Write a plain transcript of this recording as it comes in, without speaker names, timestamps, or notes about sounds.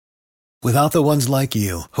Without the ones like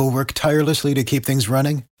you, who work tirelessly to keep things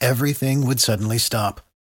running, everything would suddenly stop.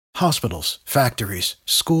 Hospitals, factories,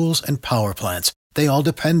 schools, and power plants, they all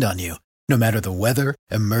depend on you. No matter the weather,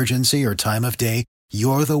 emergency, or time of day,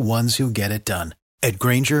 you're the ones who get it done. At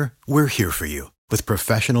Grainger, we're here for you with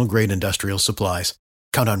professional-grade industrial supplies.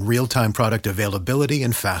 Count on real-time product availability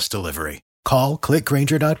and fast delivery. Call,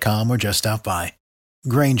 clickgrainger.com, or just stop by.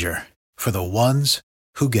 Grainger, for the ones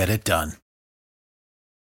who get it done.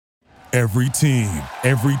 Every team,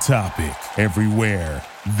 every topic, everywhere.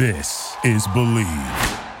 This is Believe.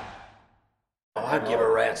 I'd give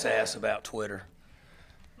a rat's ass about Twitter.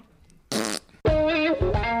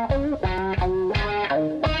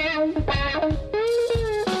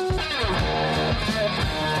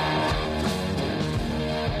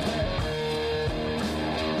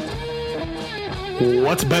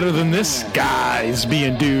 What's better than this? Guys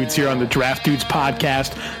being dudes here on the Draft Dudes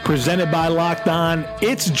podcast presented by Locked On.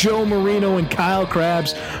 It's Joe Marino and Kyle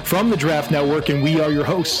Krabs from the Draft Network, and we are your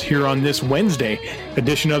hosts here on this Wednesday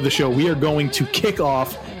edition of the show. We are going to kick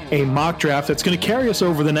off a mock draft that's going to carry us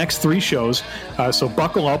over the next 3 shows. So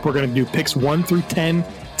buckle up. We're going to do picks 1 through 10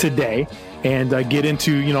 today and get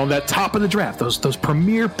into, that top of the draft, those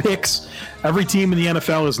premier picks. Every team in the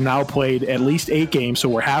NFL has now played at least 8 games, so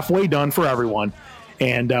we're halfway done for everyone.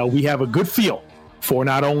 And we have a good feel for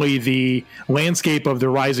not only the landscape of the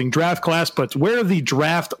rising draft class, but where the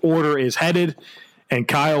draft order is headed. And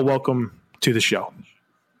Kyle, welcome to the show.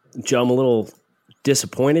 Joe, I'm a little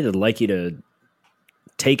disappointed. I'd like you to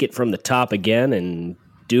take it from the top again and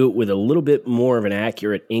do it with a little bit more of an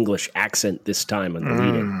accurate English accent this time on the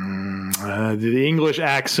lead-in. The English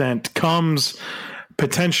accent comes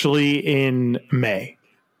potentially in May.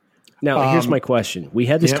 Now, here's my question. We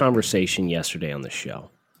had this conversation yesterday on the show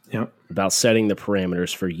about setting the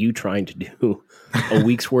parameters for you trying to do a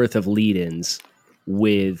week's worth of lead-ins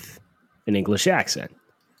with an English accent.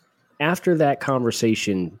 After that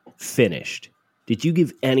conversation finished, did you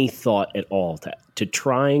give any thought at all to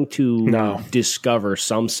trying to discover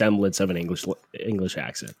some semblance of an English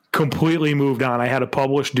accent? Completely moved on. I had a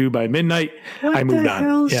publish due by midnight. I moved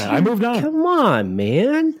on. I moved on. Come on,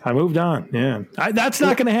 man. I moved on. Yeah, that's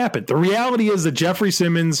not going to happen. The reality is that Jeffrey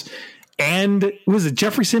Simmons and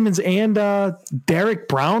Derek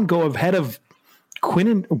Brown go ahead of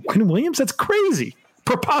Quinn Williams. That's crazy.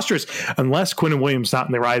 Preposterous. Unless Quinn Williams not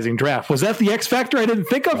in the rising draft. Was that the X factor I didn't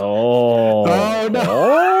think of? Oh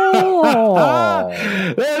no.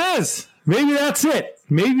 There it is. Maybe that's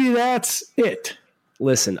it.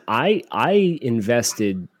 Listen, I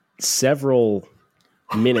invested several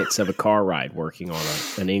minutes of a car ride working on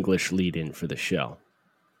an English lead-in for the show.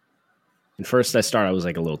 And first I was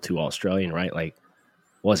like a little too Australian, right? Like,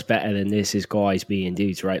 what's better than this is guys being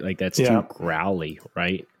dudes, right? Like, that's too growly,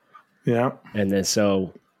 right? Yeah. And then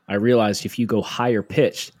so I realized if you go higher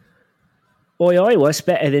pitched, oi, what's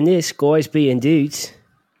better than this, guys being dudes?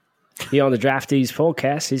 Here on the Draft Dudes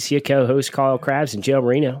podcast is your co-host Kyle Krabs and Joe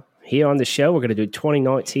Marino. Here on the show, we're going to do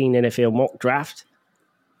 2019 NFL mock draft,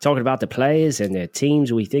 talking about the players and the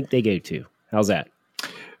teams we think they go to. How's that?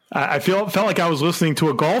 I felt like I was listening to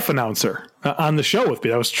a golf announcer on the show with me.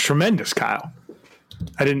 That was tremendous, Kyle.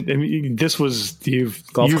 This was you've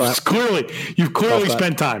clearly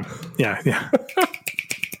spent time. Yeah.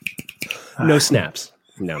 No snaps.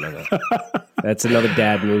 No. That's another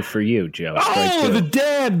dad move for you, Joe.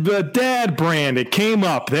 The dad brand. It came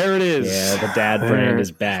up. There it is. Yeah, the dad brand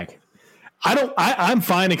is back. I'm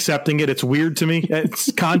fine accepting it. It's weird to me.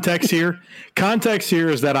 It's context here. Context here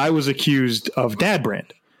is that I was accused of dad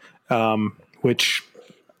brand, which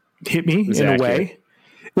hit me in a way.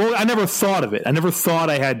 Well, I never thought of it. I never thought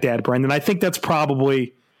I had dad brand, and I think that's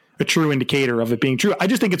probably a true indicator of it being true. I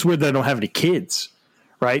just think it's weird that I don't have any kids,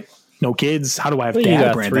 right? No kids. How do I have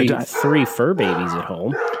dad brand? You got three fur babies at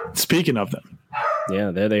home. Speaking of them. Yeah,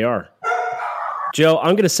 there they are. Joe,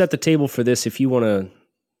 I'm going to set the table for this if you want to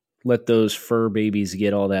let those fur babies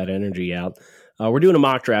get all that energy out. We're doing a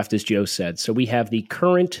mock draft, as Joe said. So we have the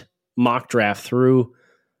current mock draft through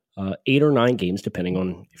 8 or 9 games, depending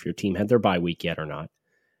on if your team had their bye week yet or not.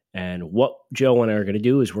 And what Joe and I are going to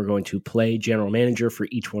do is we're going to play general manager for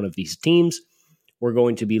each one of these teams. We're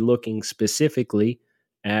going to be looking specifically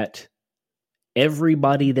at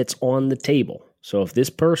everybody that's on the table. So if this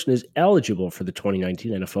person is eligible for the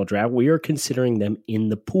 2019 NFL draft, we are considering them in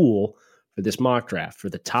the pool for this mock draft. For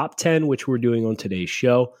the top 10, which we're doing on today's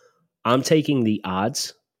show, I'm taking the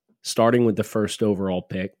odds, starting with the first overall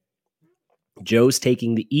pick. Joe's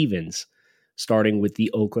taking the evens, starting with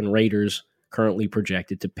the Oakland Raiders, currently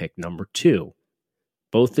projected to pick number 2.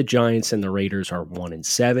 Both the Giants and the Raiders are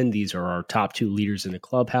 1-7. These are our top 2 leaders in the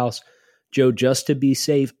clubhouse. Joe, just to be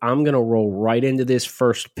safe, I'm going to roll right into this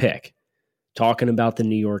first pick, talking about the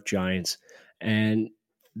New York Giants. And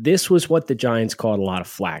this was what the Giants caught a lot of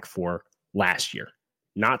flack for last year.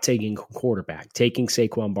 Not taking a quarterback, taking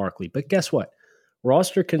Saquon Barkley. But guess what?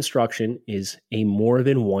 Roster construction is a more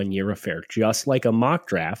than 1 year affair, just like a mock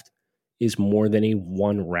draft is more than a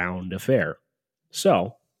 1 round affair.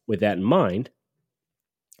 So, with that in mind,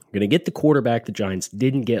 I'm going to get the quarterback the Giants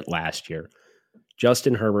didn't get last year.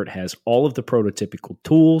 Justin Herbert has all of the prototypical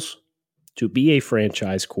tools to be a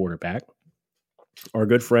franchise quarterback. Our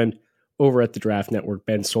good friend over at the Draft Network,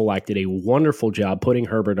 Ben Solak, did a wonderful job putting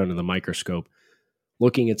Herbert under the microscope,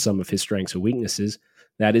 looking at some of his strengths and weaknesses.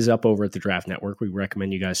 That is up over at the Draft Network. We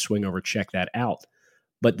recommend you guys swing over, check that out.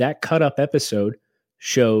 But that cut-up episode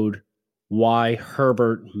showed why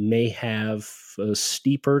Herbert may have a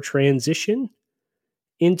steeper transition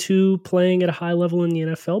into playing at a high level in the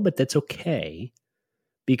NFL, but that's okay,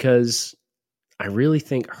 because I really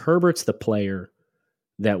think Herbert's the player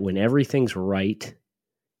that when everything's right,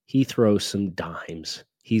 he throws some dimes.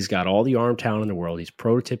 He's got all the arm talent in the world. He's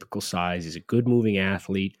prototypical size. He's a good moving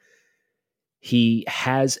athlete. He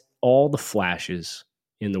has all the flashes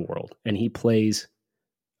in the world, and he plays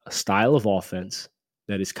a style of offense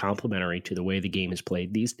that is complementary to the way the game is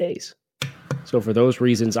played these days. So for those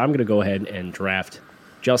reasons, I'm going to go ahead and draft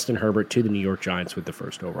Justin Herbert to the New York Giants with the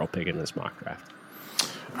first overall pick in this mock draft.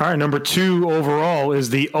 All right, number 2 overall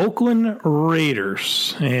is the Oakland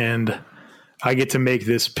Raiders, and I get to make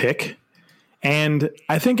this pick. And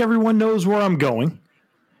I think everyone knows where I'm going.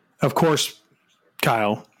 Of course,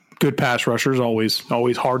 Kyle, good pass rushers, always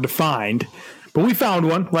hard to find. But we found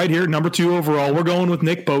one right here, number 2 overall. We're going with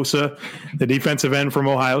Nick Bosa, the defensive end from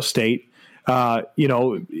Ohio State.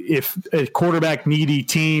 If a quarterback needy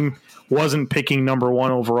team wasn't picking number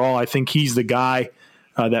 1 overall, I think he's the guy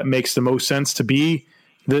that makes the most sense to be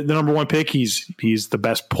the number 1 pick. He's the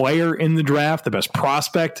best player in the draft, the best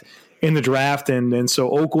prospect in the draft. And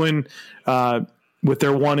so Oakland, with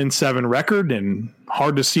their 1-7 record and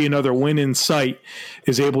hard to see another win in sight,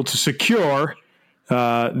 is able to secure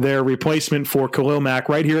their replacement for Khalil Mack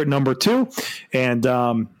right here at number 2. And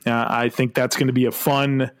I think that's going to be a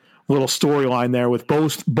fun little storyline there with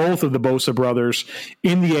both of the Bosa brothers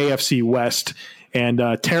in the AFC West and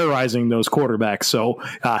terrorizing those quarterbacks. So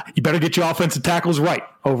you better get your offensive tackles right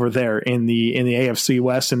over there in the AFC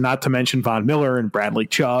West, and not to mention Von Miller and Bradley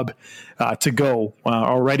Chubb to go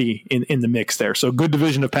already in the mix there. So good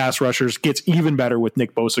division of pass rushers, gets even better with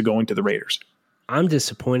Nick Bosa going to the Raiders. I'm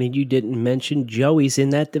disappointed you didn't mention Joey's in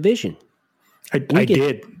that division. I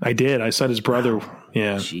did. I said his brother.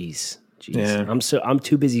 Yeah. Jeez. Yeah. I'm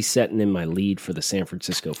too busy setting in my lead for the San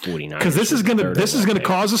Francisco 49ers. Because this is gonna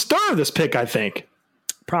cause a stir, this pick, I think.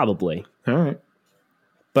 Probably. All right.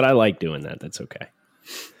 But I like doing that. That's okay.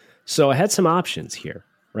 So I had some options here,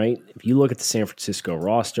 right? If you look at the San Francisco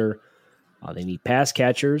roster, they need pass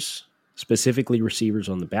catchers, specifically receivers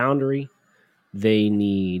on the boundary. They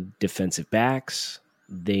need defensive backs.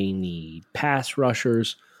 They need pass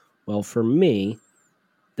rushers. Well, for me,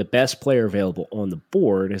 the best player available on the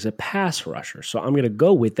board is a pass rusher. So I'm going to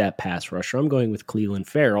go with that pass rusher. I'm going with Clelin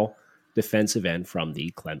Ferrell, defensive end from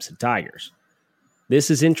the Clemson Tigers. This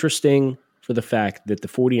is interesting for the fact that the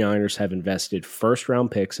 49ers have invested first-round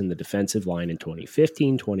picks in the defensive line in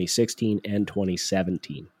 2015, 2016, and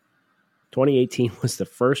 2017. 2018 was the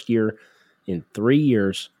first year in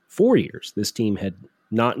 4 years, this team had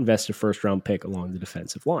not invested a first-round pick along the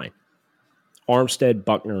defensive line. Armstead,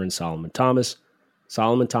 Buckner, and Solomon Thomas.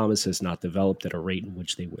 Solomon Thomas has not developed at a rate in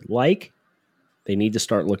which they would like. They need to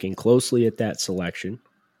start looking closely at that selection.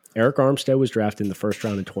 Eric Armstead was drafted in the first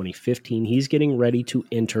round in 2015. He's getting ready to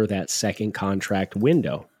enter that second contract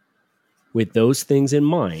window. With those things in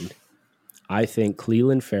mind, I think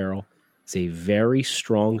Clelin Ferrell is a very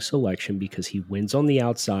strong selection because he wins on the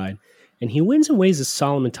outside, and he wins in ways that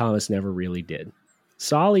Solomon Thomas never really did.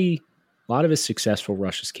 Solly, a lot of his successful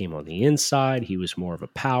rushes came on the inside. He was more of a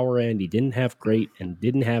power end. He didn't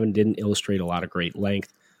illustrate a lot of great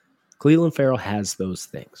length. Clelin Ferrell has those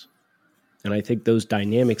things. And I think those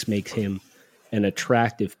dynamics make him an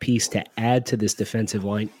attractive piece to add to this defensive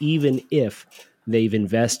line, even if they've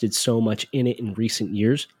invested so much in it in recent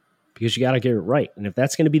years, because you got to get it right. And if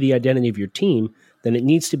that's going to be the identity of your team, then it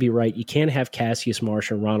needs to be right. You can't have Cassius Marsh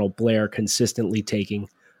and Ronald Blair consistently taking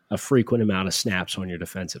a frequent amount of snaps on your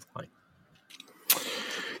defensive line.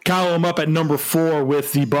 Kyle, I'm up at number 4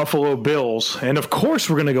 with the Buffalo Bills. And of course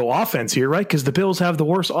we're going to go offense here, right? Because the Bills have the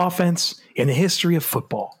worst offense in the history of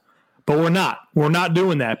football. But we're not. We're not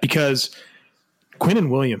doing that because Quinnen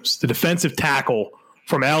Williams, the defensive tackle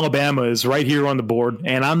from Alabama, is right here on the board.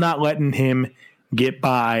 And I'm not letting him get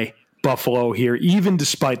by Buffalo here, even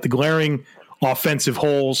despite the glaring offensive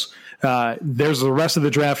holes. There's the rest of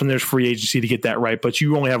the draft and there's free agency to get that right, but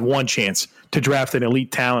you only have one chance to draft an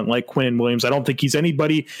elite talent like Quinnen Williams. I don't think he's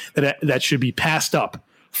anybody that should be passed up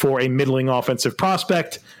for a middling offensive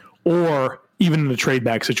prospect, or even in a trade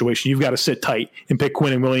back situation. You've got to sit tight and pick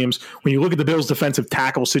Quinnen Williams. When you look at the Bills' defensive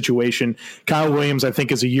tackle situation, Kyle Williams, I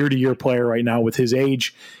think, is a year-to-year player right now with his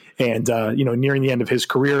age and nearing the end of his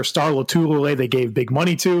career. Star Lotulelei they gave big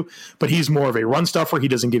money to, but he's more of a run stuffer. He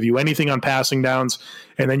doesn't give you anything on passing downs.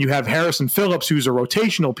 And then you have Harrison Phillips, who's a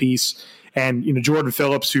rotational piece, and Jordan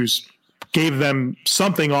Phillips, who's gave them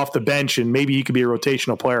something off the bench, and maybe he could be a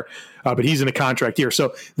rotational player, but he's in a contract year.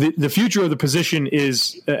 So the future of the position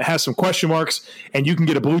has some question marks, and you can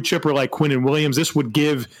get a blue chipper like Quinnen Williams. This would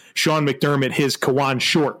give Sean McDermott his Kawan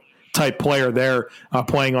Short type player there,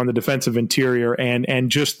 playing on the defensive interior, and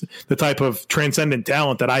just the type of transcendent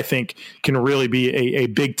talent that I think can really be a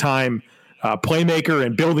big time playmaker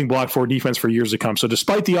and building block for defense for years to come. So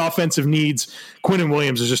despite the offensive needs, Quinnen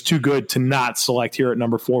Williams is just too good to not select here at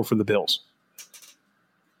number 4 for the Bills.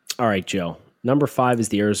 All right, Joe. Number 5 is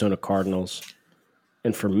the Arizona Cardinals.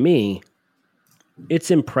 And for me, it's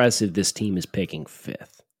impressive this team is picking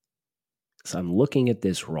 5th. So I'm looking at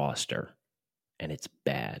this roster, and it's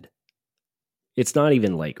bad. It's not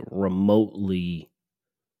even like remotely.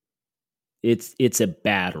 It's a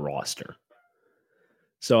bad roster.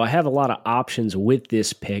 So I have a lot of options with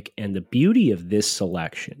this pick, and the beauty of this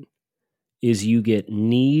selection is you get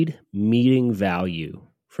need meeting value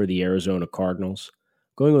for the Arizona Cardinals.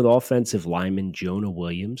 Going with offensive lineman Jonah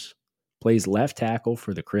Williams, plays left tackle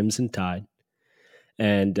for the Crimson Tide.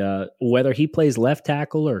 And whether he plays left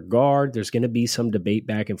tackle or guard, there's going to be some debate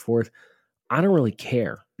back and forth. I don't really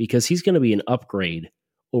care because he's going to be an upgrade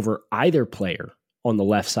over either player on the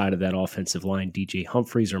left side of that offensive line, DJ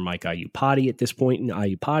Humphries or Mike Iupati at this point in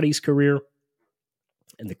Iupati's career.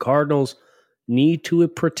 And the Cardinals need to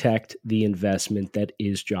protect the investment that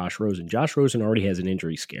is Josh Rosen. Josh Rosen already has an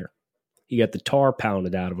injury scare. He got the tar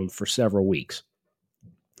pounded out of him for several weeks.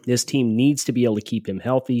 This team needs to be able to keep him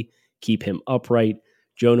healthy, keep him upright.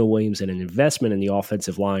 Jonah Williams and an investment in the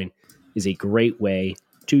offensive line is a great way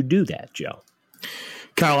to do that, Joe.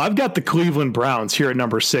 Kyle, I've got the Cleveland Browns here at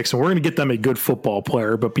number 6, and we're going to get them a good football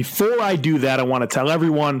player. But before I do that, I want to tell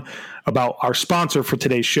everyone about our sponsor for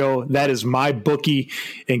today's show. That is MyBookie.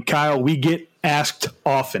 And Kyle, we get asked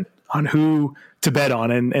often on who to bet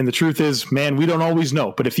on. And the truth is, man, we don't always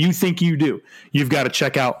know. But if you think you do, you've got to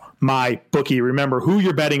check out MyBookie. Remember, who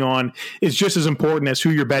you're betting on is just as important as who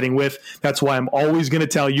you're betting with. That's why I'm always going to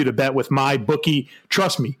tell you to bet with MyBookie.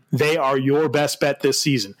 Trust me, they are your best bet this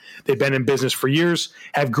season. They've been in business for years,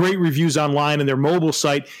 have great reviews online, and their mobile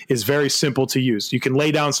site is very simple to use. You can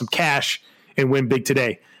lay down some cash and win big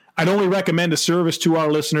today. I'd only recommend a service to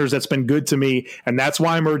our listeners that's been good to me, and that's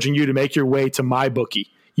why I'm urging you to make your way to MyBookie.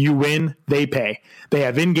 You win, they pay. They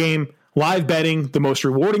have in-game live betting, the most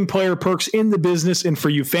rewarding player perks in the business. And for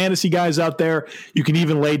you fantasy guys out there, you can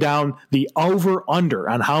even lay down the over-under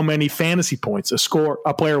on how many fantasy points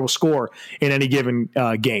a player will score in any given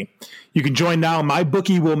game. You can join now.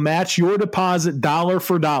 MyBookie will match your deposit dollar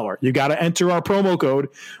for dollar. You got to enter our promo code,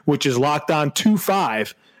 which is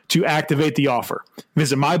LOCKEDON25, to activate the offer.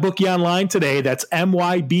 Visit MyBookie online today. That's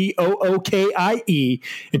MyBookie.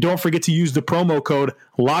 And don't forget to use the promo code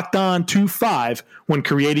LOCKEDON25 when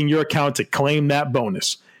creating your account to claim that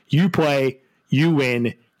bonus. You play, you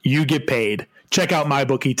win, you get paid. Check out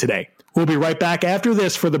MyBookie today. We'll be right back after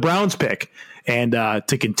this for the Browns pick and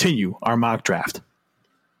to continue our mock draft.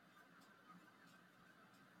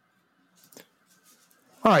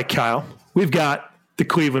 All right, Kyle, we've got the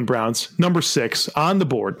Cleveland Browns, number 6 on the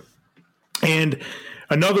board. And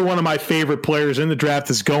another one of my favorite players in the draft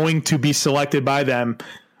is going to be selected by them.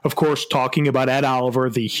 Of course, talking about Ed Oliver,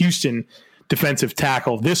 the Houston defensive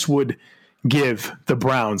tackle. This would give the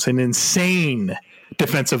Browns an insane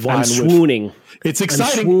defensive line. I'm swooning. It's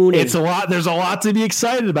exciting. It's a lot. There's a lot to be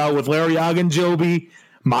excited about with Larry Ogunjobi,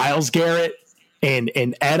 Myles Garrett, and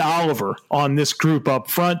Ed Oliver on this group up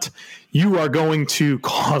front. You are going to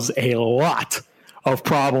cause a lot of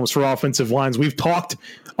problems for offensive lines. We've talked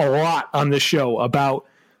a lot on this show about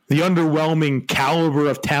the underwhelming caliber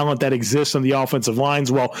of talent that exists on the offensive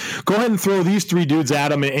lines. Well, go ahead and throw these 3 dudes at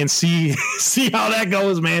them and see how that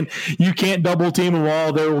goes, man. You can't double team them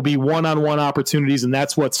all. There will be one-on-one opportunities, and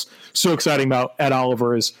that's what's so exciting about Ed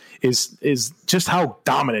Oliver is just how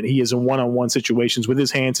dominant he is in one-on-one situations with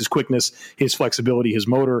his hands, his quickness, his flexibility, his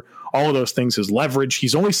motor, all of those things, his leverage.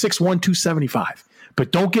 He's only 6'1", 275.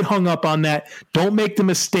 But don't get hung up on that. Don't make the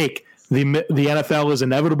mistake. The NFL is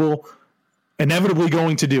inevitable inevitably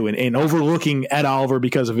going to do, and overlooking Ed Oliver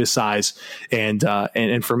because of his size. And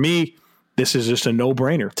for me, this is just a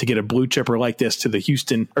no-brainer to get a blue chipper like this to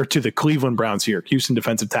the Cleveland Browns here. Houston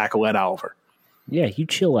defensive tackle Ed Oliver. Yeah, you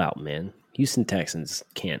chill out, man. Houston Texans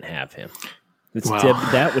can't have him.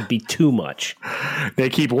 That would be too much. They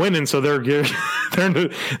keep winning, so they're kind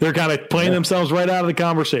of playing themselves right out of the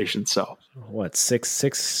conversation. So what,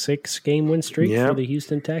 six game win streak for the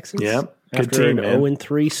Houston Texans? Yep. After an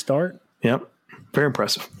 0-3 start. Yep. Very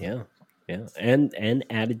impressive. Yeah. And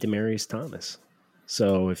added Demaryius Thomas.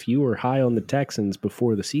 So if you were high on the Texans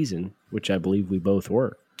before the season, which I believe we both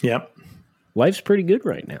were. Yep. Life's pretty good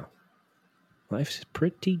right now. Life's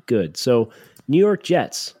pretty good. So New York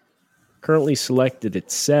Jets currently selected at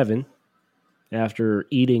 7 after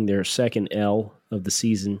eating their second L of the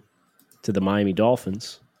season to the Miami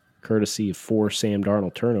Dolphins, courtesy of 4 Sam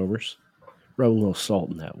Darnold turnovers. Rub a little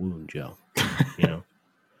salt in that wound, Joe. You know,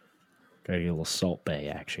 got to get a little Salt Bay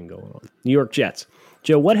action going on. New York Jets.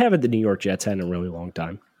 Joe, what haven't the New York Jets had in a really long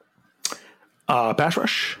time? Pass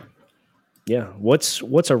rush. Yeah. What's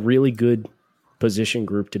a really good position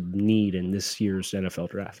group to need in this year's NFL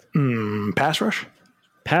draft? Pass rush.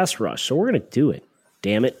 Pass rush. So we're going to do it.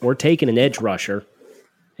 Damn it. We're taking an edge rusher,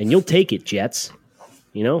 and you'll take it, Jets.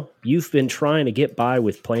 You know, you've been trying to get by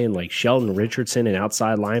with playing like Sheldon Richardson and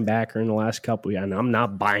outside linebacker in the last couple of years, and I'm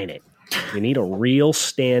not buying it. You need a real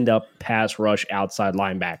stand-up pass rush outside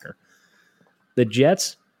linebacker. The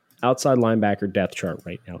Jets' outside linebacker depth chart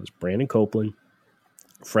right now is Brandon Copeland,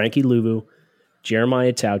 Frankie Luvu,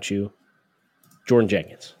 Jeremiah Tauchu, Jordan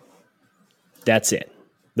Jenkins. That's it.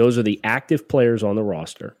 Those are the active players on the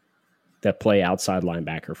roster that play outside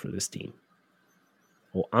linebacker for this team.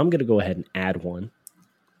 Well, I'm going to go ahead and add one.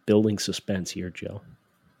 Building suspense here, Joe.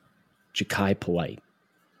 Ja'Kai Polite,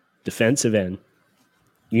 defensive end,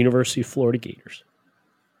 University of Florida Gators.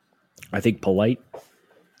 I think Polite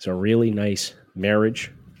is a really nice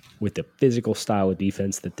marriage with the physical style of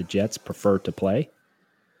defense that the Jets prefer to play.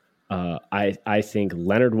 I think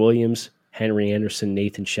Leonard Williams, Henry Anderson,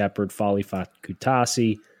 Nathan Shepard, Fali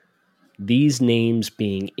Kutasi, these names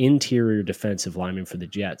being interior defensive linemen for the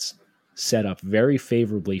Jets, set up very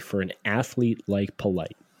favorably for an athlete like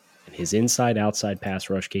Polite. And his inside-outside pass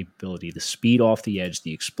rush capability, the speed off the edge,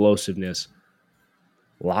 the explosiveness,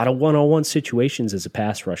 a lot of one-on-one situations as a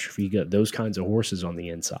pass rusher if you get those kinds of horses on the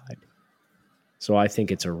inside. So I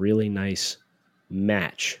think it's a really nice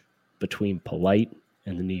match between Polite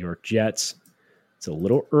and the New York Jets. It's a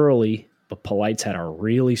little early, but Polite's had a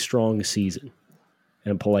really strong season.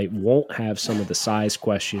 And Polite won't have some of the size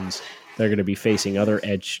questions that are going to be facing other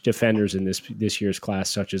edge defenders in this year's class,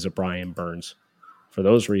 such as a Brian Burns. For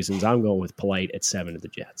those reasons, I'm going with Polite at 7 to the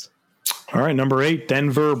Jets. All right, number 8,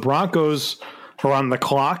 Denver Broncos are on the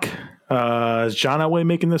clock. Is John Elway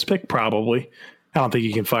making this pick? Probably. I don't think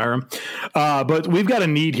you can fire him. But we've got a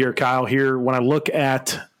need here, Kyle, here. When I look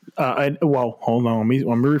at hold on. Let me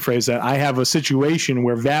rephrase that. I have a situation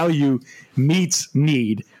where value meets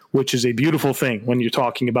need, which is a beautiful thing when you're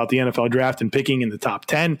talking about the NFL draft and picking in the top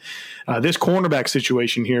 10. This cornerback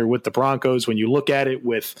situation here with the Broncos, when you look at it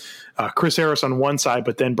with Chris Harris on one side,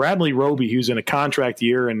 but then Bradley Roby, who's in a contract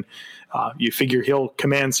year, and you figure he'll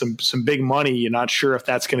command some big money. You're not sure if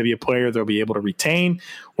that's going to be a player they'll be able to retain.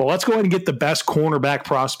 Well, let's go ahead and get the best cornerback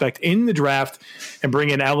prospect in the draft and bring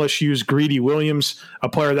in LSU's Greedy Williams, a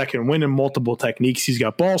player that can win in multiple techniques. He's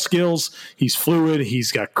got ball skills. He's fluid.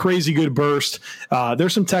 He's got crazy good burst.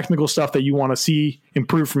 There's some technical stuff that you want to see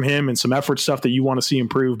improve from him and some effort stuff that you want to see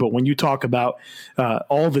improve. But when you talk about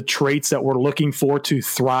all the traits that we're looking for to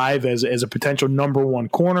thrive as a potential number one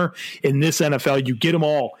corner in this NFL, you get them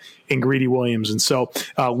all in Greedy Williams. And so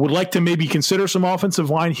would like to maybe consider some offensive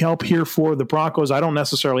line help here for the Broncos. I don't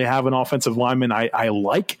necessarily have an offensive lineman I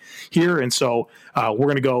like here. And so we're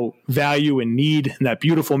going to go value and need in that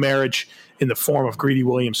beautiful marriage in the form of Greedy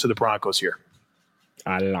Williams to the Broncos here.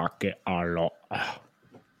 I like it a lot.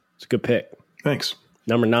 It's a good pick. Thanks.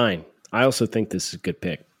 Number 9. I also think this is a good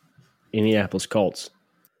pick. Indianapolis Colts.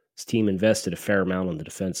 This team invested a fair amount on the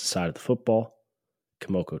defensive side of the football.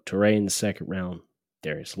 Kamoko Toure in the second round.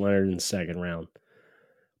 Darius Leonard in the second round.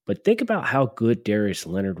 But think about how good Darius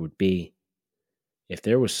Leonard would be if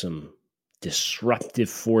there was some disruptive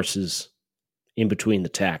forces in between the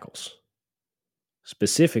tackles,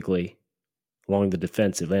 specifically along the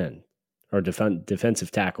defensive end or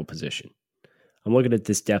defensive tackle position. I'm looking at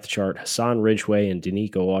this depth chart. Hassan Ridgeway and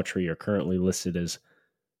Danico Autry are currently listed as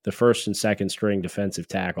the first and second string defensive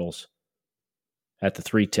tackles at the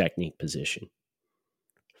 3 technique position.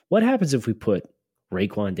 What happens if we put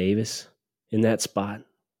Raekwon Davis in that spot?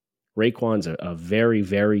 Raekwon's a very,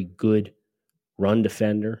 very good run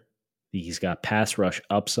defender, He's got pass rush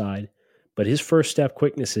upside, but his first step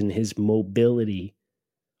quickness and his mobility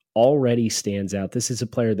already stands out. This is a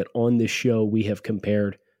player that on this show we have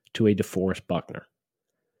compared to a DeForest Buckner.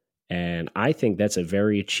 And I think that's a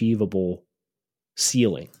very achievable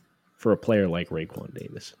ceiling for a player like Raekwon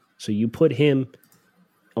Davis. So you put him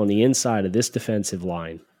on the inside of this defensive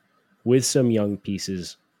line with some young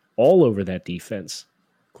pieces all over that defense,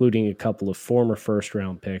 including a couple of former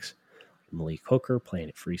first-round picks, Malik Hooker playing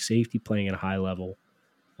at free safety, playing at a high level.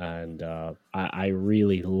 And I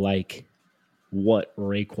really like what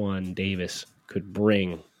Raekwon Davis could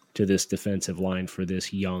bring to this defensive line for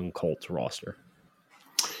this young Colts roster.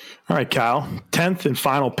 All right, Kyle, 10th and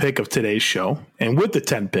final pick of today's show. And with the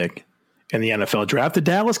 10th pick in the NFL draft, the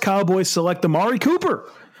Dallas Cowboys select Amari Cooper,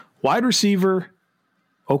 wide receiver,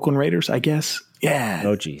 Oakland Raiders, I guess. Yeah.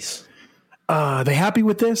 Oh, geez. Are they happy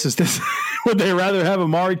with this? Is this would they rather have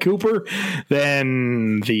Amari Cooper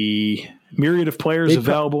than the myriad of players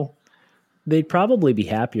available? They'd probably be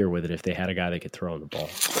happier with it if they had a guy that could throw on the ball.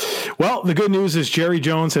 Well, the good news is Jerry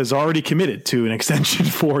Jones has already committed to an extension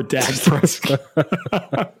for Dak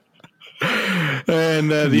Prescott. And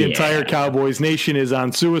the entire Cowboys nation is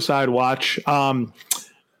on suicide watch.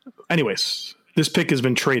 Anyways, this pick has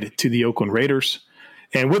been traded to the Oakland Raiders.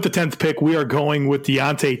 And with the 10th pick, we are going with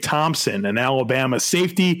Deontay Thompson, an Alabama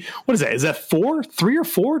safety. What is that? Is that 3 or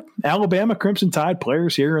 4 Alabama Crimson Tide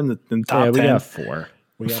players here in the top 10? We got 4.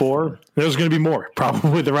 Four. There's going to be more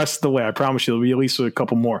probably the rest of the way. I promise you there'll be at least a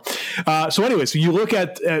couple more. So anyways, you look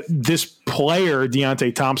at this player,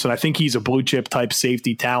 Deontay Thompson. I think he's a blue chip type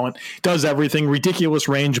safety talent. Does everything, ridiculous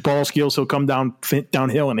range, ball skills. He'll come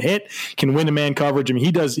downhill and hit. Can win the man coverage. I mean,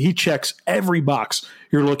 he checks every box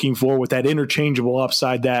you're looking for with that interchangeable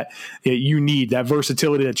upside that you need, that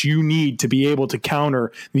versatility that you need to be able to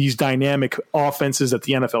counter these dynamic offenses that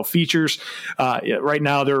the NFL features. Right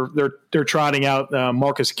now, they're trotting out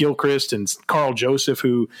Marcus Gilchrist and Carl Joseph,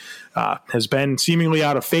 who has been seemingly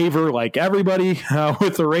out of favor, like everybody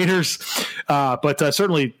with the Raiders. But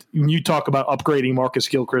certainly, when you talk about upgrading Marcus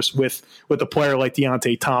Gilchrist with a player like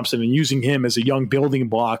Deontay Thompson and using him as a young building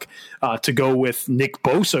block to go with Nick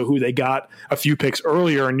Bosa, who they got a few picks earlier,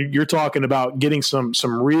 and you're talking about getting some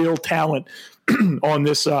real talent on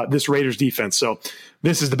this Raiders defense. So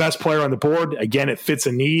this is the best player on the board. Again, it fits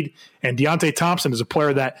a need, and Deontay Thompson is a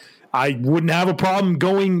player that I wouldn't have a problem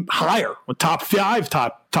going higher, a top 5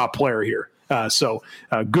 top player here. So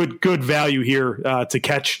good value here to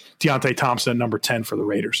catch Deontay Thompson at number 10 for the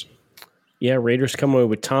Raiders. Yeah, Raiders come away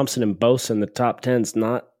with Thompson and Bosa in the top 10's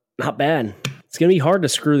not bad. It's going to be hard to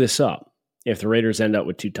screw this up if the Raiders end up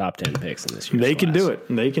with 2 top 10 picks in this year's They can class. do it.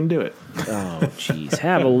 They can do it. Oh, jeez.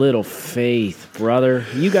 Have a little faith, brother.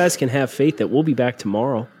 You guys can have faith that we'll be back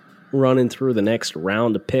tomorrow running through the next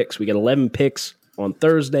round of picks. We got 11 picks on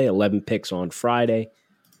Thursday, 11 picks on Friday.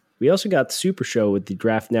 We also got the Super Show with the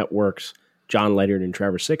Draft Network's John Ledyard and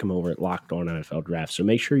Trevor Sickham over at Locked On NFL Draft. So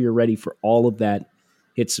make sure you're ready for all of that.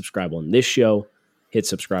 Hit subscribe on this show. Hit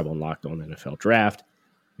subscribe on Locked On NFL Draft.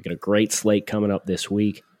 We got a great slate coming up this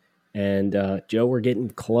week. And, Joe, we're getting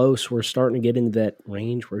close. We're starting to get into that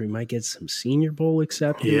range where we might get some Senior Bowl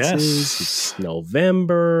acceptances. Yes. It's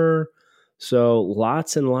November. So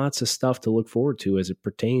lots and lots of stuff to look forward to as it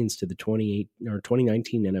pertains to the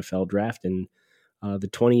 2019 NFL Draft and the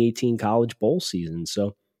 2018 College Bowl season.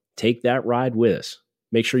 So take that ride with us.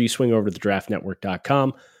 Make sure you swing over to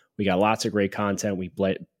thedraftnetwork.com. We got lots of great content. We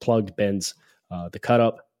plugged Ben's The Cut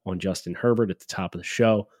Up on Justin Herbert at the top of the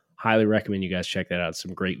show. Highly recommend you guys check that out.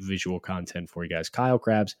 Some great visual content for you guys. Kyle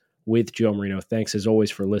Krabs with Joe Marino. Thanks as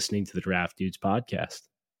always for listening to the Draft Dudes podcast.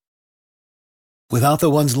 Without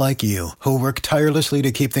the ones like you, who work tirelessly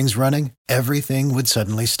to keep things running, everything would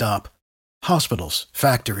suddenly stop. Hospitals,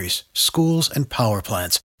 factories, schools, and power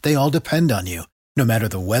plants, they all depend on you. No matter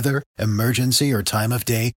the weather, emergency, or time of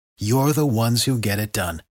day, you're the ones who get it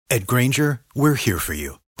done. At Grainger, we're here for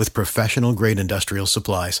you with professional-grade industrial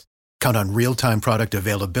supplies. Count on real-time product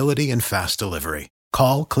availability and fast delivery.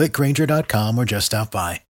 Call, click Grainger.com, or just stop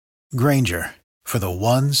by. Grainger, for the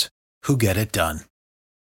ones who get it done.